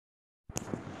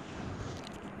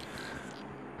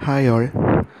Hi all.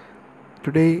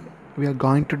 Today we are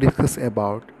going to discuss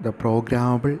about the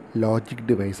programmable logic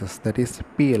devices, that is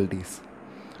PLDs.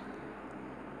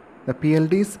 The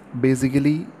PLDs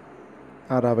basically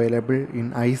are available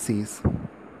in ICs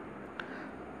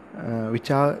which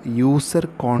are user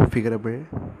configurable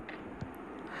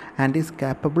and is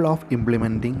capable of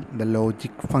implementing the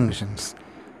logic functions.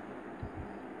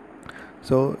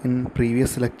 So in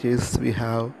previous lectures we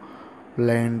have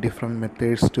learned different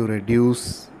methods to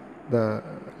reduce the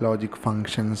logic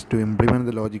functions, to implement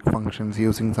the logic functions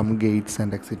using some gates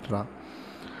and etc.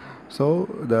 So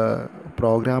the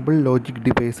programmable logic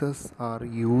devices are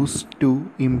used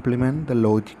to implement the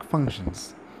logic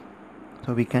functions.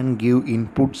 So we can give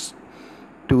inputs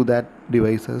to that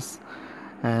devices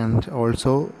and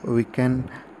also we can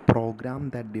program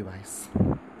that device.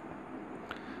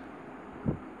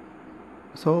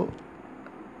 So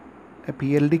a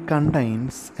PLD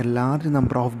contains a large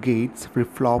number of gates,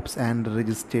 flip-flops and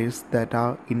registers that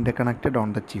are interconnected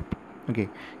on the chip.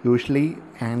 Usually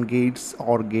AND gates,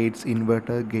 OR gates,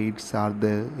 inverter gates are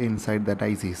the inside that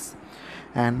ICs,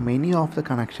 and many of the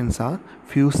connections are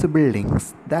fusible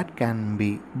links that can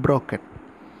be broken.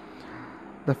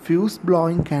 The fuse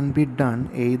blowing can be done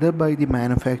either by the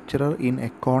manufacturer in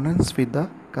accordance with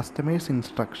the customer's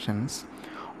instructions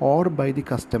or by the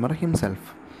customer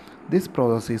himself. This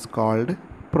process is called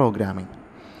programming.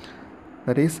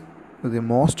 That is, the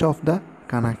most of the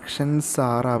connections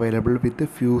are available with the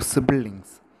fusible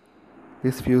links.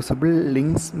 This fusible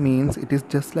links means it is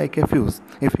just like a fuse.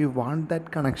 If you want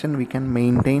that connection, we can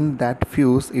maintain that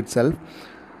fuse itself,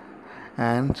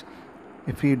 and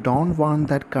if we don't want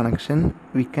that connection,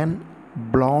 we can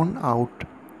blown out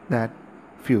that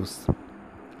fuse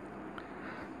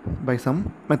by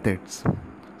some methods.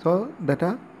 So that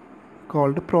are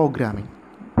called programming.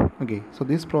 So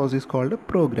this process is called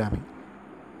programming.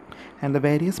 And the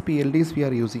various PLDs we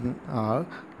are using are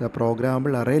the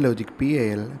programmable array logic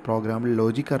PAL, programmable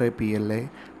logic array PLA,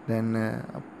 then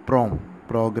PROM,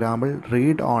 programmable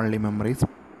read only memories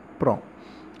PROM.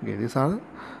 These are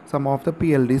some of the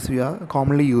PLDs we are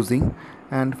commonly using,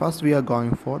 and first we are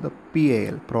going for the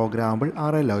PAL, programmable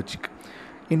array logic.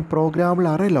 In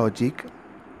programmable array logic,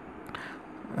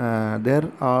 there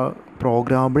are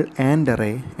programmable AND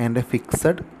array and a fixed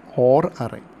OR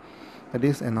array. That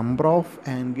is, a number of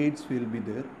AND gates will be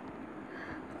there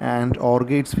and OR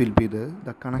gates will be there.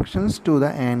 The connections to the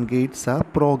AND gates are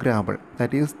programmable.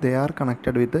 That is, they are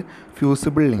connected with the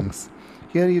fusible links.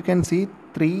 Here you can see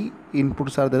three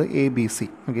inputs are there, A, B, C.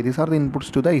 These are the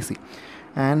inputs to the IC,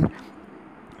 and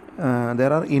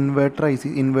there are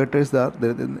inverters there.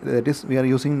 That is, we are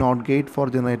using NOT gate for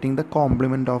generating the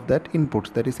complement of that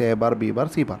inputs, that is A bar, B bar,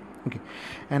 C bar.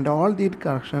 And all these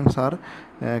connections are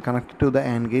connected to the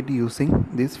AND gate using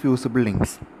these fusible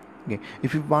links.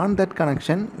 If you want that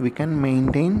connection, we can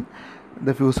maintain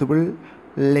the fusible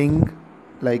link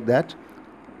like that.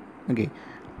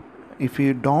 If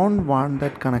you don't want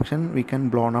that connection, we can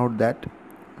blow out that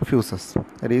fuses.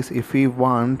 That is, if we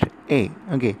want a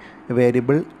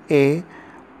variable A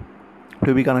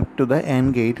to be connected to the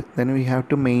AND gate, then we have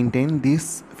to maintain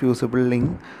this fusible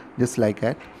link just like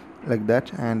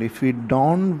that. And if we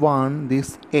don't want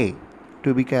this A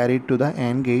to be carried to the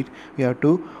AND gate, we have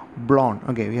to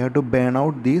we have to burn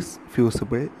out this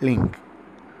fusible link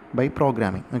by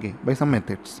programming, by some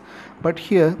methods. But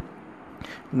here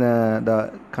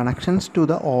the connections to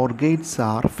the OR gates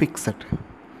are fixed.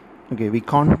 We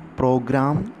can't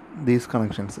program these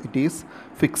connections, it is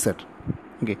fixed.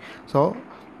 So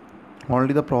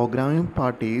only the programming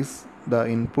part is the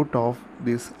input of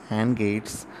these AND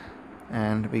gates,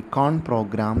 and we can't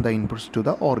program the inputs to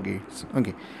the OR gates.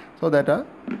 So that are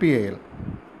PAL,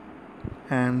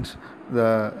 and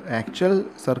the actual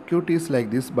circuit is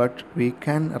like this, but we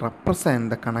can represent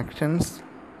the connections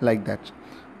like that.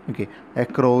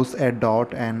 Across a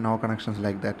dot and no connections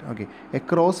like that.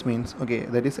 Across means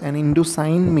that is an into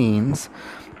sign means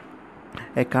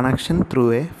a connection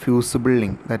through a fusible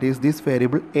link. That is, this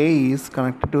variable A is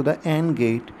connected to the AND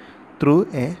gate through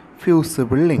a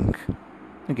fusible link.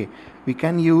 We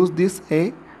can use this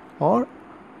A, or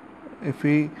if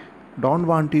we don't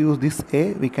want to use this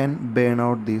A, we can burn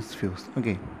out this fuse.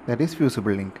 That is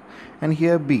fusible link. And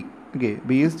here B.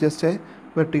 B is just a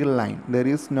vertical line. There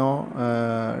is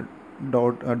no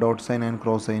dot sign and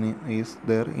cross sign is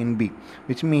there in B,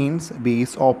 which means B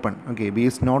is open. B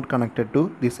is not connected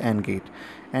to this AND gate,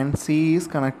 and C is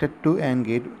connected to AND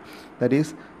gate. That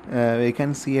is, we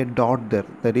can see a dot there.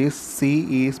 That is,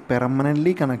 C is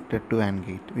permanently connected to AND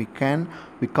gate. We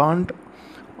can't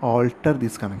alter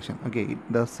this connection. Okay,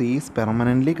 the C is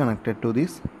permanently connected to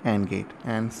this AND gate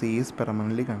and C is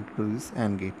permanently connected to this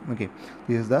AND gate. Okay,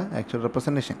 this is the actual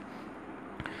representation.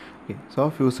 Okay, so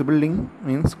fusible link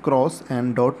means cross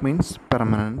and dot means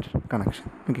permanent connection.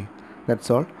 Okay, that's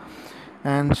all.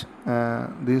 And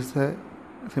this is a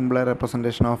simpler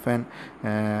representation of an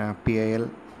PIL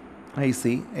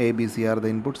IC. A, B, C are the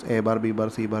inputs. A bar, B bar,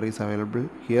 C bar is available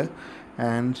here,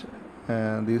 and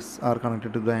these are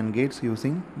connected to the AND gates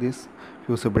using these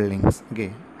fusible links.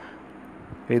 Okay,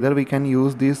 either we can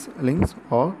use these links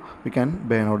or we can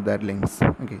burn out that links.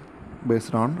 Okay,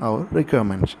 based on our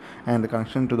requirements, and the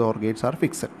connection to the OR gates are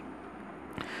fixed.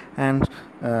 And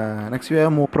next we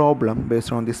have more problem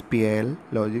based on this PAL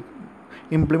logic.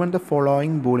 Implement the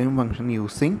following Boolean function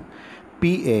using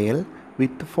PAL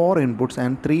with 4 inputs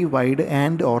and 3 wide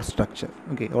AND OR structure.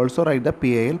 Okay, also write the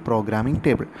PAL programming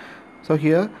table. So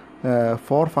here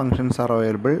 4 functions are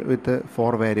available with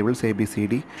 4 variables A, B, C,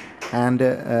 D, and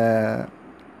that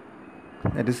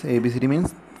is ABCD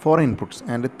means 4 inputs,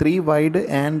 and 3 wide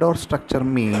AND OR structure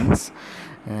means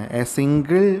a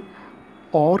single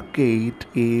OR gate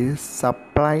is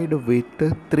supplied with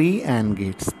 3 AND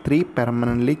gates, 3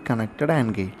 permanently connected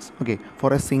AND gates. Okay,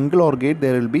 for a single OR gate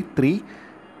there will be 3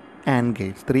 AND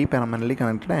gates, 3 permanently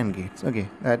connected AND gates. Okay,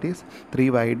 that is 3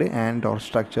 wide AND OR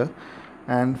structure,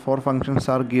 and 4 functions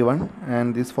are given,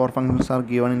 and these 4 functions are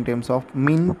given in terms of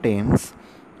min terms.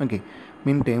 Okay,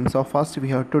 min terms. So first we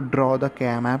have to draw the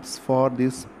K-maps for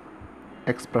this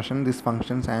expression, these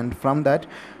functions, and from that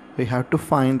we have to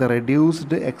find the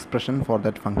reduced expression for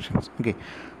that functions. Okay,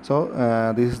 so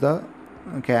this is the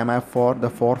K-map for the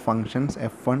 4 functions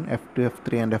f1, f2,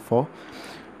 f3 and f4.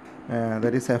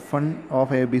 That is f1 of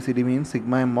ABCD means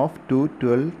sigma m of 2,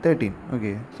 12, 13.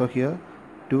 Okay, so here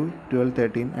 2, 12,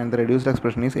 13, and the reduced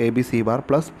expression is ABC bar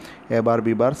plus A bar,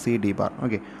 B bar, C, D bar.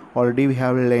 Okay, already we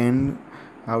have learned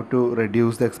how to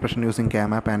reduce the expression using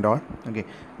K-map and all. Okay,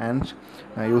 and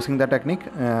using the technique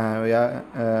we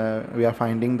are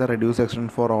finding the reduced expression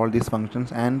for all these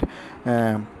functions, and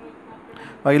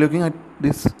by looking at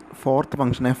this 4th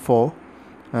function f4,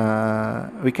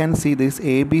 we can see this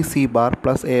ABC bar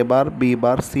plus A bar, B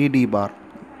bar, C, D bar.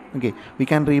 Okay, we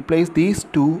can replace these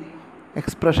 2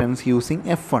 expressions using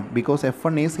f1 because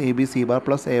f1 is ABC bar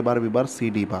plus A bar, B bar, C,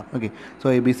 D bar. Okay, so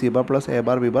ABC bar plus A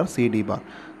bar, B bar, C, D bar.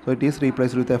 So it is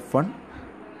replaced with f1.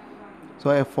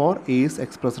 So f4 is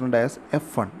expressed as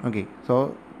f1. Okay,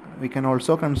 so we can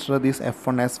also consider this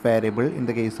f1 as variable in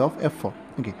the case of f4.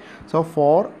 Okay, so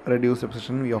for reduced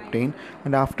expression we obtain,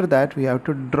 and after that we have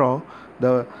to draw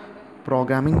the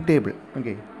programming table.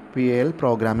 Okay, PAL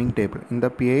programming table. In the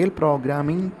PAL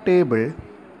programming table,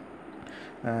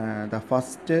 the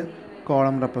first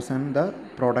column represent the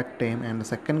product term, and the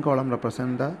second column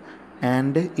represent the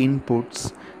AND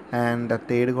inputs, and the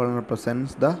third column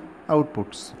represents the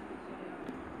outputs.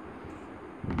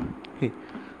 Okay,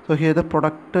 so here the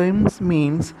product terms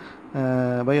means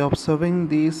by observing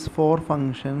these 4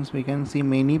 functions we can see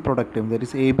many product terms. That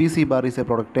is ABC bar is a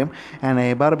product term, and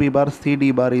A bar, B bar, C,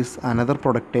 D bar is another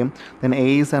product term, then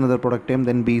A is another product term,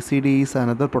 then B, C, D is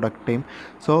another product term.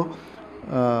 So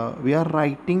we are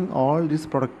writing all these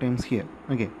product terms here.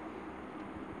 Okay,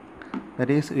 that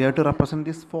is we have to represent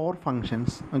these 4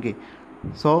 functions. Okay,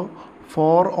 so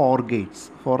 4 OR gates.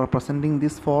 For representing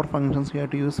these 4 functions we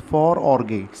have to use 4 OR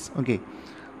gates. Okay,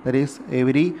 that is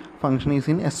every function is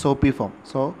in SOP form,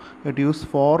 so we have to use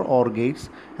 4 OR gates,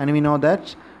 and we know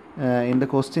that in the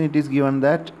question it is given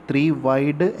that 3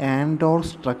 wide AND OR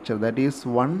structure, that is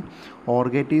 1 OR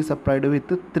gate is supplied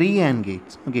with 3 AND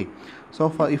gates. Okay, so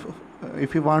for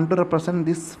if you want to represent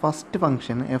this first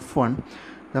function f1,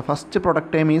 the first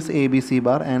product term is ABC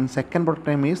bar and second product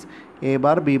term is A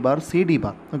bar, B bar, C, D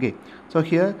bar. Okay, so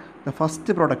here the first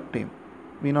product term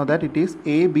we know that it is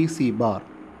ABC bar.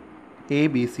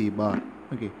 ABC bar.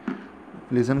 Okay,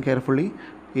 listen carefully.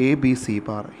 ABC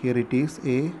bar. Here it is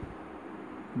A,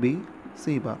 B,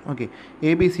 C bar. Okay,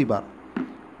 ABC bar.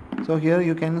 So here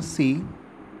you can see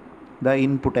the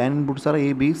input, and inputs are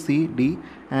A, B, C, D,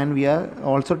 and we are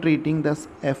also treating this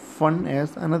f1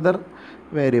 as another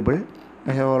variable.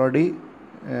 I have already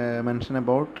mentioned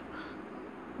about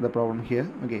the problem here.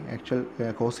 Okay, actual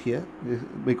cause here is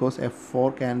because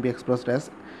f4 can be expressed as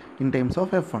in terms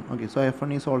of f1. Okay, so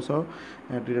f1 is also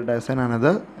treated as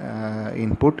another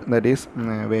input, that is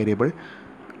variable.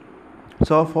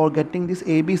 So for getting this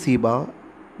ABC bar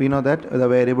we know that the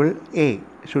variable A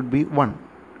should be 1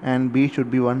 and B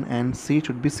should be 1 and C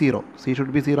should be 0. C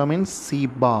should be 0 means C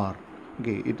bar.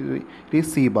 Okay, it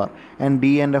is C bar, and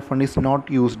D and F1 is not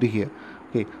used here.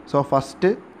 Okay, so first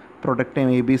product term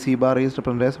ABC bar is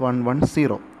represented as 1 1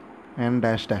 0. and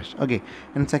dash dash. Okay,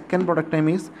 and second product term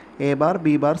is A bar,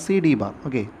 B bar, C, D bar.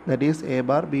 Okay, that is A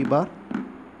bar, B bar,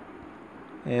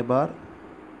 A bar,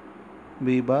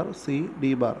 B bar, C,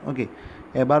 D bar. Okay,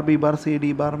 A bar, B bar, C,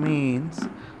 D bar means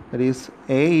that is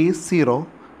A is 0,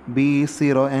 B is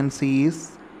 0, and C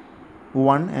is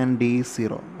 1, and D is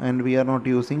 0. And we are not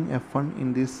using F1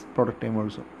 in this product term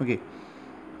also. Okay,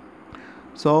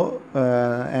 so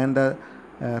and the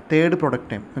third product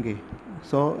term. Okay,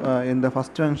 so in the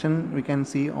first function we can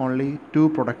see only two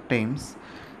product terms,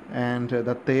 and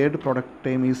the third product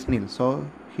term is nil. So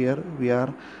here we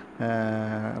are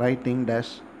writing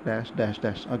dash dash dash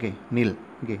dash. Okay, nil.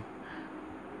 Okay,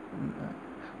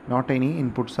 not any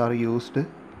inputs are used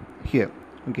here.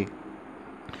 Okay,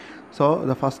 so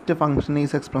the first function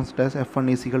is expressed as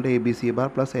f1 is equal to abc bar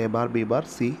plus a bar, b bar,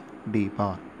 c, d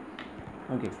bar.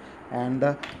 Okay, and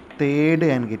the third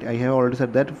AND gate, I have already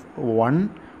said that 1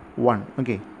 1.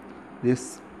 Okay,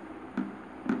 this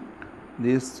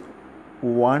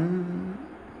one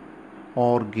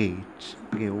OR gate.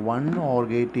 Okay, one OR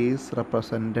gate is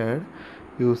represented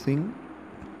using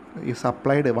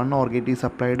one OR gate is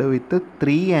applied with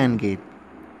 3 AND gate,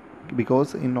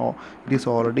 because it is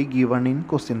already given in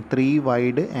question 3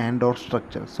 wide AND OR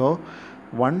structure. So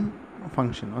one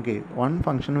function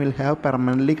will have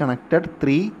permanently connected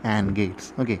 3 AND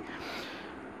gates. Okay,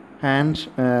 and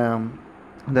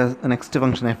the next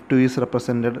function f2 is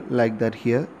represented like that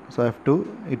here. So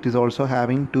f2, it is also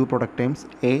having two product terms,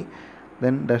 a,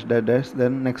 then dash dash dash,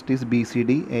 then next is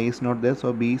bcd. A is not there,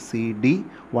 so bcd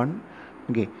 1.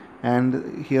 Okay,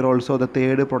 and here also the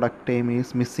third product term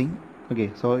is missing.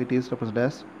 Okay, so it is represented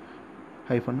as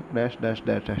hyphen dash dash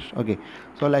dash dash. Okay,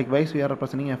 so likewise we are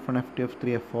representing f1, f2,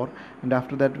 f3, f4, and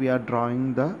after that we are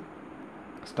drawing the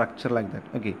structure like that.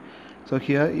 Okay, so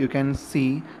here you can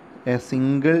see a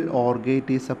single OR gate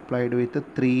is applied with a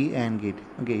 3 AND gate.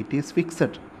 Okay, it is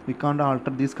fixed, we can't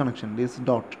alter this connection, this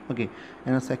dot. Okay,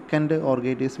 and a second OR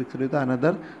gate is fixed with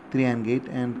another 3 AND gate,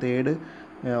 and third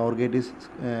OR gate is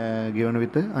given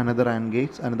with another AND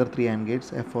gates, another 3 AND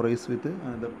gates. F4 is with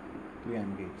another 3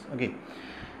 AND gates. Okay,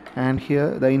 and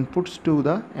here the inputs to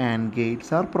the AND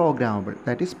gates are programmable,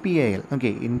 that is PAL.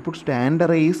 Okay, inputs to AND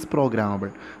array is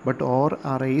programmable, but OR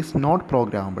array is not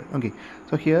programmable. Okay,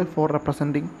 so here for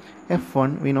representing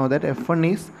F1, we know that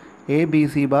F1 is A B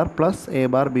C bar plus A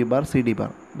bar, B bar, C, D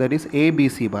bar, that is A B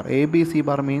C bar. A B C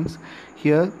bar means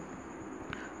here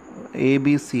A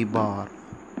B C bar.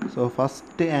 So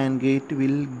first AND gate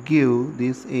will give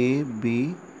this A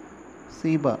B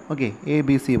C bar. Okay, A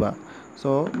B C bar.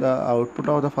 So the output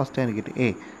of the first AND gate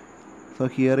A. So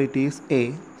here it is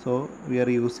A. So we are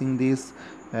using this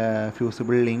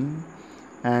fusible link,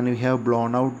 and we have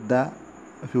blown out the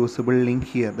fusible link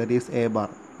here, that is A bar.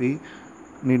 We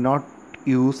need not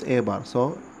use A bar,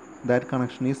 so that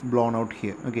connection is blown out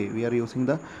here. Okay, we are using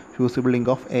the fusible link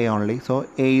of A only. So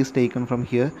A is taken from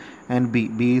here, and B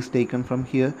is taken from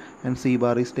here, and C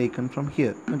bar is taken from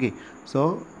here. Okay,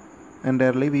 so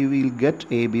entirely we will get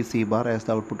A B C bar as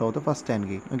the output of the first AND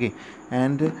gate. Okay,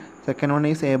 and second one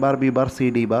is A bar, B bar,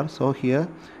 C, D bar. So here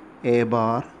A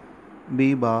bar,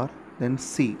 B bar, then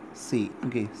C.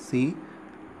 Okay, C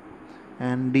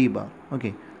and D bar.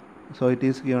 Okay, so it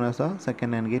is given as a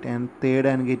second AND gate, and third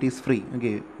AND gate is free.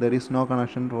 Okay, there is no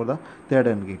connection for the third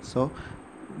AND gate. So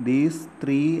these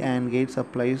 3 AND gates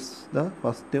applies the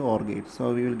first OR gate.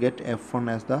 So we will get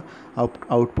F1 as the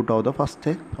output of the first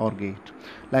OR gate.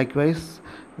 Likewise,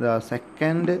 the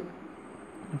second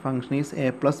function is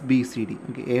A plus BCD.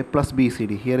 Okay, A plus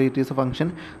BCD. Here it is a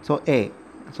function. So A.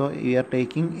 So we are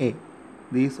taking A.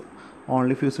 These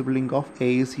only fusible link of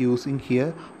A is using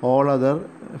here. All other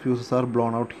fuses are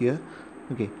blown out here.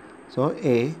 Okay, so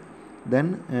A.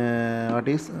 Then what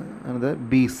is another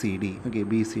BCD? Okay,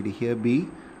 BCD here B,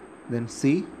 then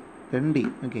C, then D.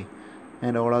 Okay,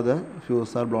 and all other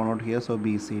fuses are blown out here. So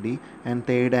BCD, and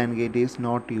third AND gate is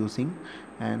not using,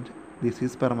 and this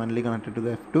is permanently connected to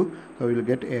the F2. So we will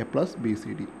get A plus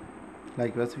BCD.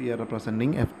 Likewise, we are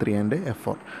representing F3 and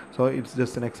F4. So it's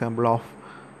just an example of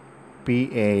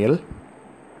PAL.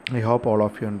 I hope all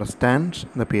of you understand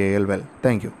the PAL well.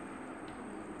 Thank you.